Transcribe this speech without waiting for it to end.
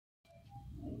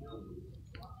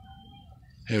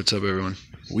Hey, what's up, everyone?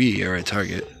 We are at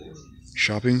Target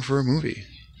shopping for a movie.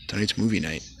 Tonight's movie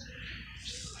night.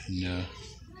 And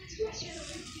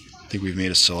I think we've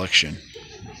made a selection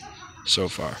so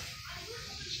far.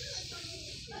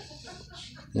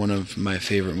 One of my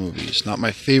favorite movies. Not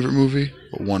my favorite movie,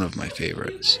 but one of my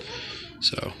favorites.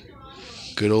 So,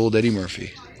 good old Eddie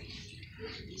Murphy.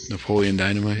 Napoleon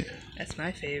Dynamite. That's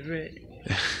my favorite.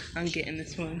 I'm getting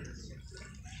this one.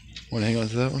 Want to hang on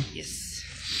to that one? Yes.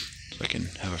 So I can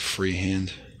have a free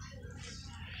hand.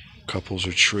 Couples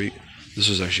Retreat. This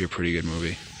was actually a pretty good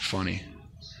movie. Funny.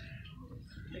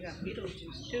 They got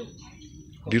Beetlejuice too.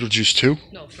 Beetlejuice 2?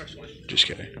 No, first one. Just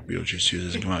kidding. Beetlejuice 2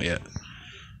 doesn't come out yet.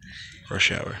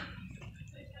 Rush Hour.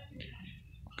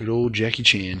 Good old Jackie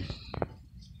Chan.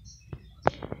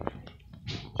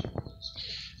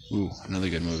 Ooh, another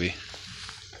good movie.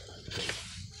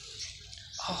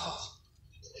 Oh,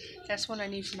 that's one I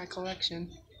need for my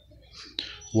collection.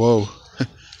 Whoa.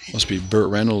 Must be Burt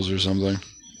Reynolds or something.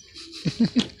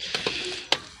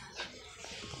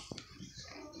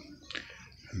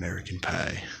 American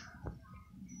Pie.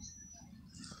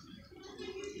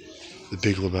 The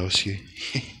Big Lebowski.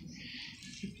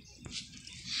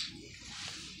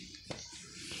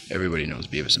 Everybody knows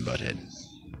Beavis and Butthead.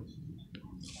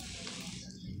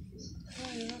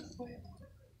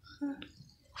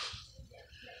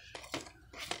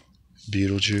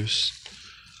 Beetlejuice.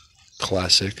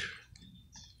 Classic.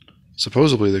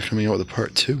 Supposedly they're coming out with a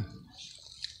part 2.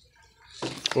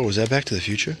 Oh, was that Back to the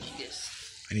Future?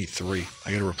 Yes. I need 3.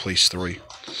 I gotta replace 3.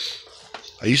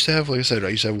 I used to have, like I said,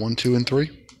 1, 2, and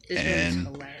 3. This And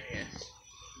one's hilarious.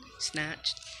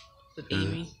 Snatched with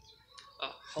Amy.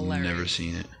 Oh, hilarious. Never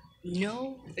seen it.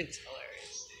 No, it's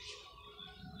hilarious.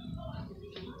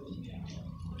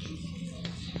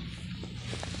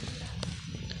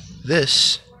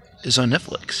 This is on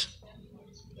Netflix.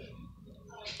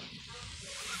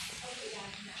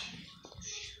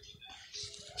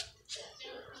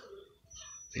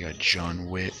 They got John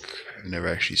Wick. I've never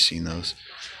actually seen those.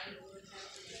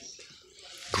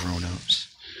 Grown Ups.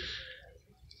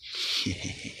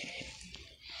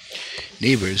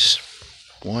 Neighbors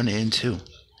 1 and 2.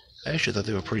 I actually thought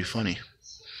they were pretty funny.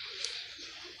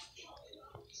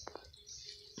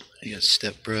 You got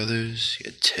Step Brothers.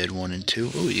 You got Ted 1 and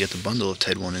 2. Oh, you got the bundle of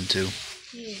Ted 1 and 2.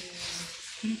 Yeah.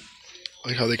 I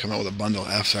like how they come out with a bundle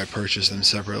after I purchase them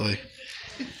separately.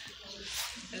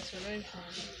 That's what I found.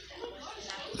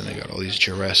 Then they got all these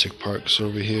Jurassic Parks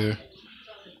over here.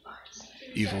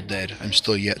 Evil Dead. I'm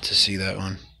still yet to see that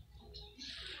one.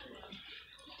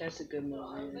 That's a good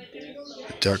movie right there.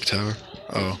 The Dark Tower.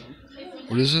 Oh.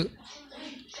 What is it?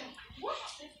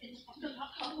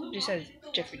 It just has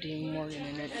Jeffrey Dean Morgan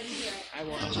in it. I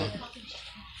watched it.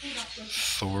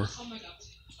 Thor.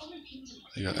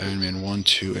 They got Iron Man 1,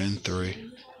 2, and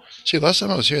 3. See, last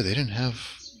time I was here, they didn't have...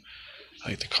 I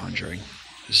like The Conjuring.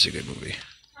 This is a good movie.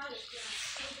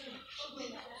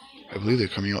 I believe they're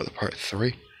coming out with part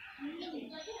 3.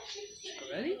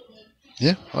 Ready?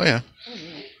 Yeah. Oh, yeah. Oh,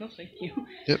 no, thank you.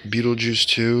 Yep. Beetlejuice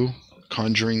 2.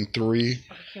 Conjuring 3.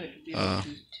 I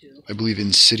believe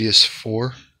Insidious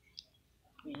 4.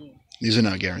 These are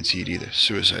not guaranteed either.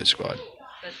 Suicide Squad.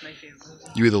 That's my favorite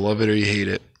movie. You either love it or you hate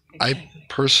it. I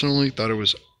personally thought it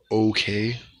was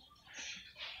okay.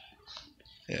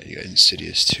 Yeah, you got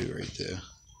Insidious 2 right there.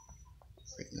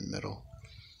 Right in the middle.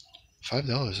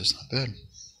 $5, that's not bad.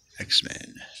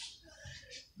 X-Men.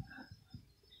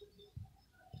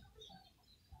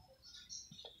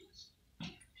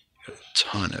 Got a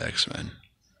ton of X-Men.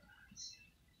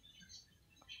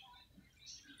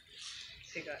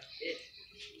 They got it.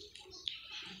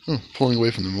 Oh, pulling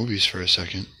away from the movies for a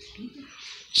second.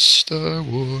 Star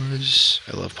Wars.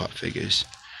 I love pop figures.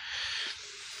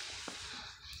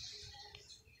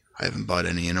 I haven't bought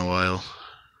any in a while.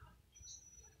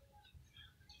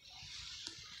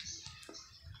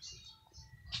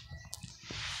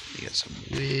 You got some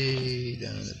way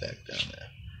down in the back down there.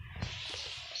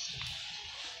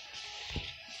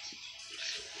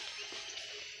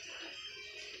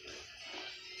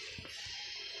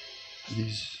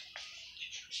 These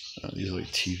are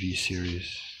like TV series.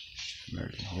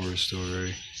 American Horror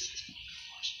Story.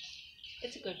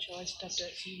 It's a good show. I stopped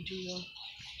at season 2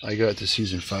 though. I got to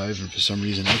season 5, and for some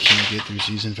reason I can't get through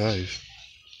season 5.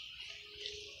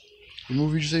 What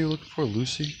movie did you say you were looking for?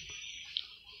 Lucy?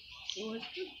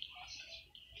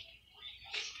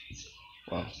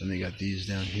 Wow, then they got these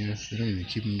down here. They don't even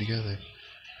keep them together.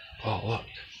 Oh, look.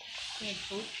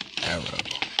 Arrow.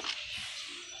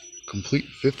 Complete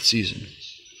 5th season.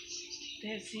 They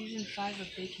have season 5 of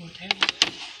Baking Terror.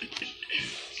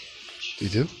 They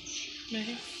do?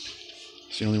 Maybe.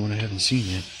 It's the only one I haven't seen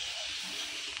yet.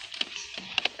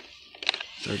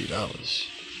 $30.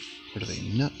 What are they,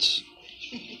 nuts?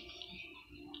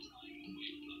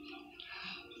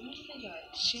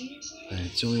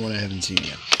 It's the only one I haven't seen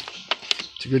yet.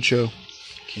 It's a good show.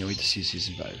 Can't wait to see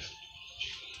season 5.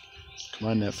 Come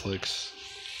on, Netflix.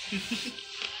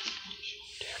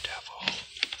 Daredevil.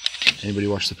 Anybody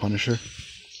watch The Punisher?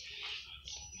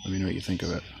 Let me know what you think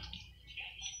of it.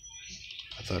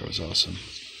 I thought it was awesome.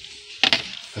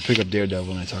 I pick up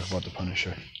Daredevil and I talk about The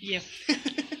Punisher. Yeah.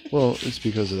 Well, it's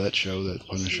because of that show that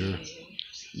Punisher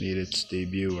made its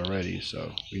debut already,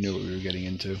 so we knew what we were getting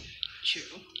into.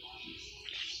 True.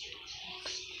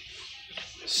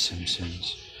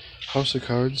 Simpsons. House of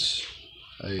Cards.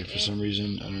 For some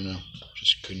reason, I don't know,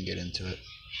 just couldn't get into it.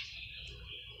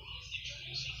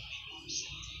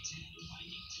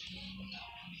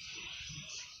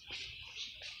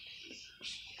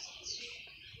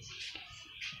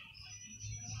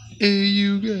 Hey,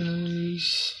 you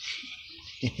guys.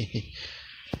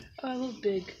 Oh, I love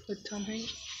Big with Tom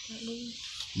Hanks. That movie.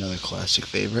 Another classic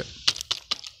favorite.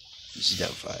 This is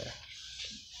Doubtfire.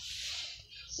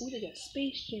 Oh, they got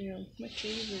Space Jam. My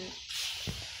favorite.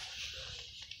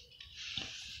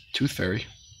 Tooth Fairy.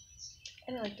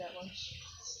 I didn't like that one.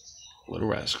 Little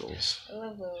Rascals. I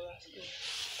love Little Rascals.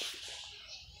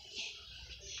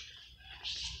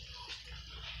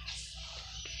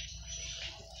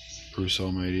 Bruce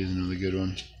Almighty is another good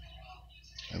one.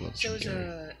 I love So Jim was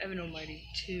Carrey. Evan Almighty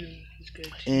too. It's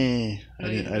good too. I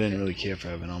didn't really care for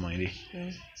Evan Almighty.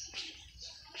 No.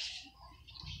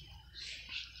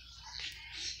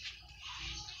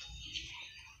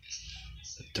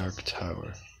 The Dark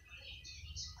Tower.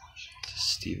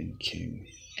 Stephen King.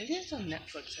 I think it's on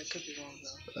Netflix. I could be wrong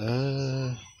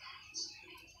though.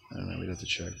 I don't know. We'd have to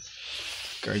check.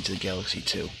 Guardians of the Galaxy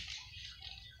 2.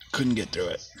 Couldn't get through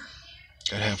it.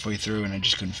 Got halfway through and I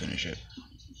just couldn't finish it.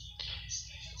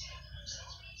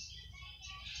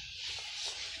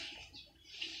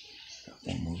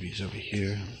 Got more movies over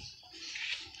here.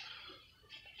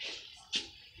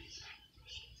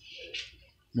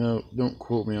 No, don't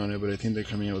quote me on it, but I think they're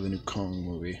coming out with a new Kong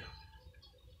movie.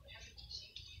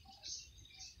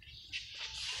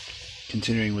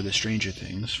 Continuing with the Stranger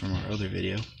Things from our other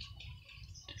video.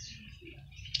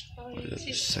 What is that,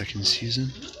 the second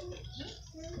season?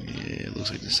 Yeah, it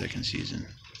looks like the second season.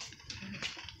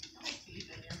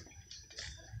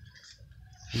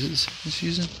 Is it the second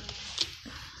season?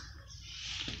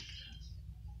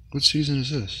 What season is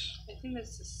this? I think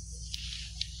that's the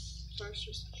first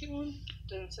or second one.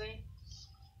 Doesn't say.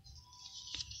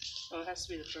 Oh, it has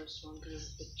to be the first one because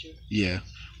of the picture. Yeah,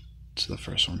 it's the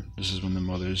first one. This is when the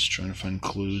mother's trying to find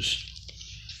clues.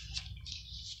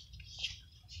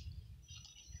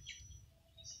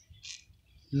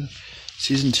 Yeah.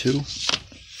 Season 2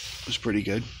 was pretty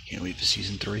good. Can't wait for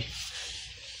season 3.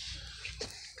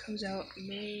 Comes out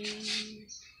May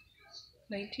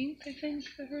 19th, I think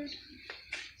I heard.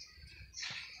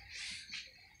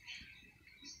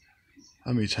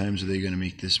 How many times are they going to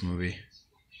make this movie?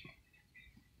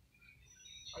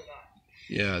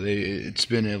 Yeah, it's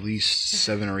been at least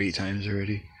 7 or 8 times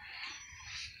already.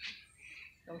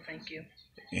 Oh, thank you.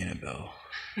 Annabelle.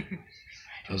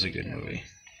 That was a good movie.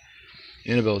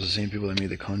 Annabelle is the same people that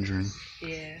made The Conjuring.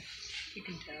 Yeah, you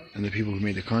can tell. And the people who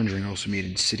made The Conjuring also made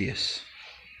Insidious.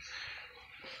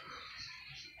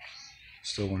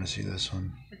 Still want to see this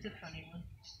one. It's a funny one.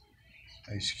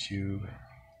 Ice Cube.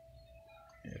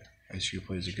 Yeah, Ice Cube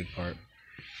plays a good part.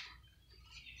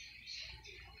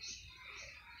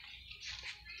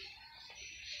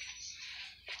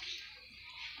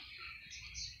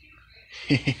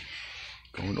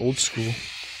 Going old school.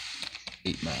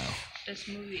 8 Mile. Best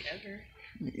movie ever.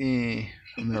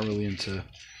 I'm not really into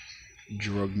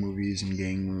drug movies and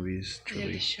gang movies. Yeah,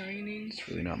 The Shining. It's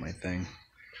really not my thing.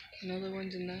 Another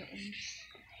one's in that one.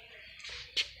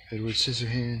 Edward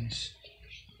Scissorhands.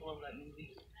 Love that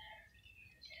movie.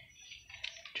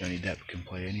 Johnny Depp can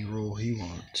play any role he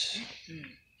wants.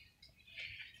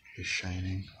 The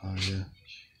Shining. Oh yeah.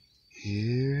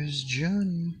 Here's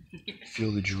Johnny.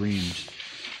 Feel the Dreams.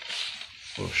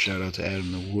 Well, shout out to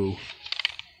Adam the Woo.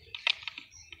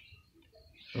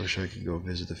 I wish I could go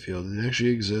visit the field. It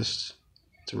actually exists.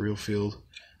 It's a real field.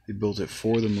 They built it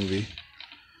for the movie,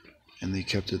 and they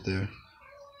kept it there.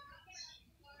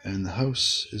 And the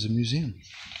house is a museum,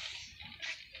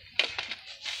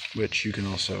 which you can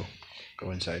also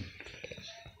go inside.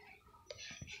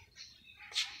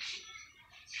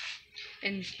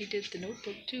 And he did The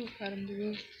Notebook too, Adam the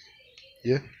Woo.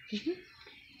 Yeah?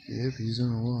 Yeah, but he's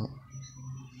done a lot.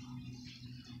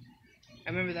 I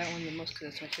remember that one the most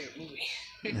because that's my favorite movie.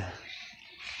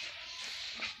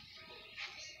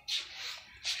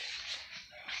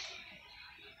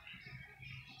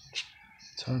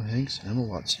 Tom Hanks and Emma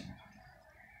Watson.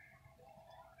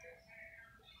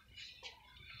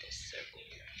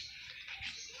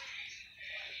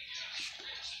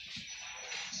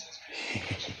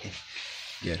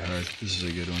 Get Hard. This is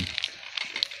a good one.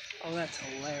 Oh, that's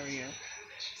hilarious.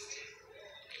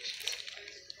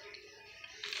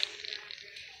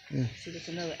 Yeah. See, that's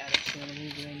another Adam Sandler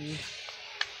movie I need.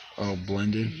 Oh,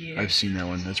 Blended? Yeah. I've seen that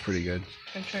one. That's pretty good.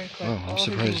 I'm trying to Oh, collect I'm all his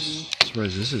movies.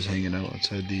 surprised this is hanging out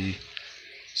outside the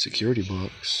security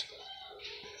box.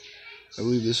 I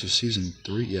believe this was season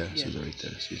 3. Yeah, it says it right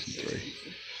there. Season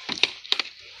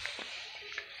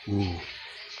 3. Ooh.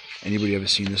 Anybody ever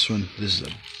seen this one? This is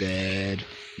a bad,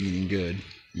 meaning good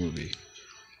movie.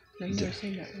 No, you've never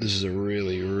seen that one. This is a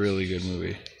really, really good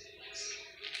movie.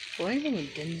 Well, anything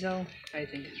with Denzel, I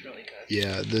think is really good.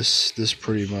 Yeah, this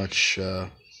pretty much,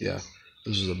 yeah.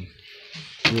 This is a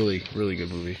really, really good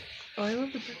movie. Oh, I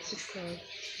love the Breakfast Club.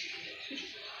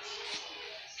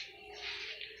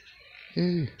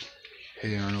 Hey.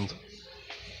 Hey, Arnold.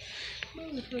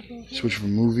 Switch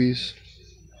from movies.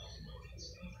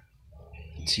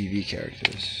 TV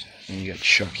characters. And you got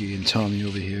Chucky and Tommy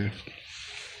over here.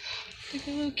 Like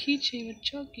a little keychain with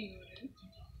Chucky on it.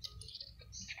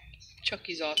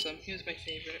 Chucky's awesome. He was my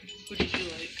favorite. Who did you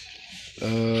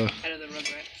like? Out of the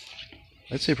Rugrats.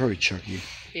 I'd say probably Chucky.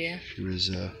 Yeah. He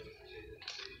was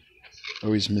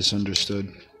always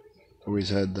misunderstood. Always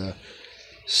had the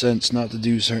sense not to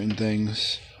do certain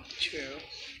things. True.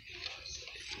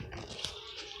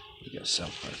 We got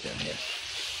South Park down here.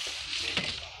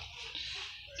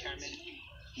 Carmen.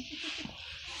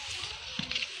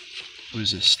 What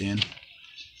is this, Stan?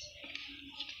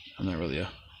 I'm not really a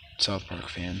South Park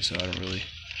fan, so I don't really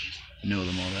know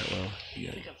them all that well. You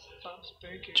got Like a Bob's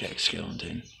Burger. Jack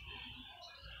Skellington.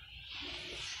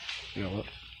 You got what?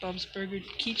 Bob's Burger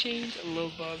keychains. I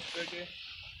love Bob's Burger.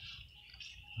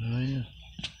 Oh, yeah.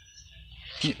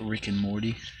 Yeah, Rick and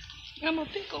Morty. I'm a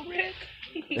pickle Rick.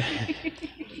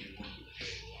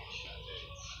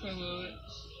 I love it.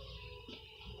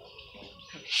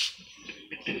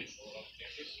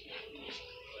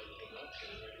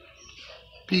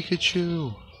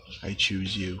 Pikachu. I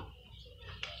choose you.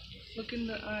 Look in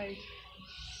the eye.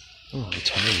 Oh, it's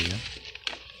Harry, yeah.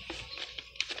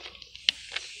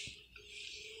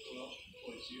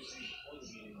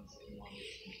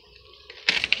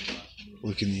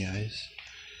 Look in the eyes.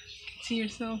 See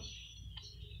yourself.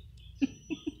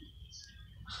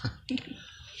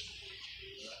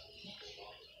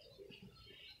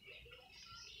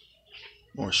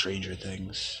 More Stranger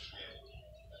Things.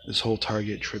 This whole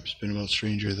Target trip's been about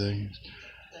Stranger Things.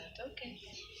 That's okay.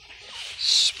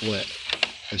 Split.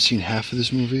 I've seen half of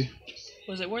this movie.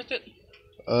 Was it worth it?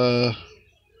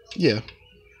 Yeah.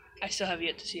 I still have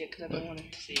yet to see it because I've been wanting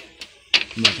to see it.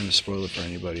 I'm not going to spoil it for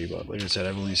anybody, but like I said,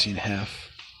 I've only seen half.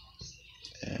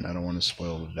 And I don't want to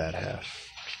spoil that half.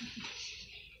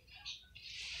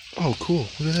 Oh, cool.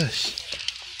 Look at this.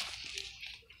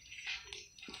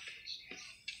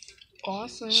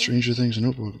 Awesome. Stranger Things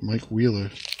notebook. Mike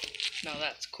Wheeler. No,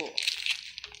 that's cool.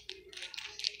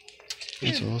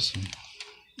 That's awesome.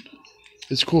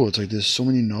 It's cool. It's like there's so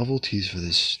many novelties for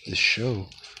this show.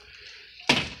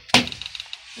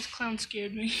 This clown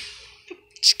scared me.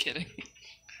 Just kidding.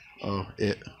 Oh,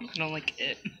 It. I don't like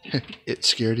it. It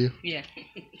scared you? Yeah.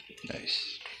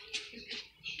 Nice.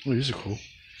 Oh, these are cool.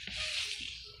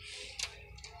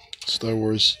 Star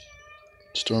Wars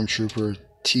Stormtrooper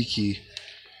Tiki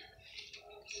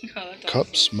Oh, that's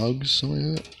cups, awesome. mugs,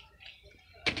 something like that.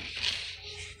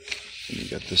 And you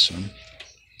got this one.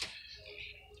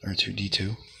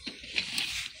 R2-D2.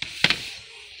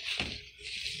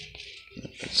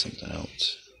 That's something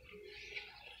else.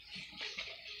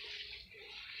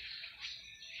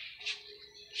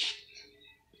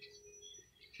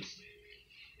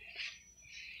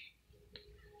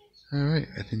 Alright,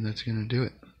 I think that's gonna do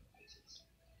it.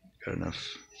 Got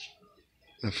enough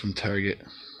from Target.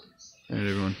 Alright,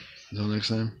 everyone. Until next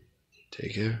time,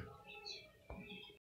 take care.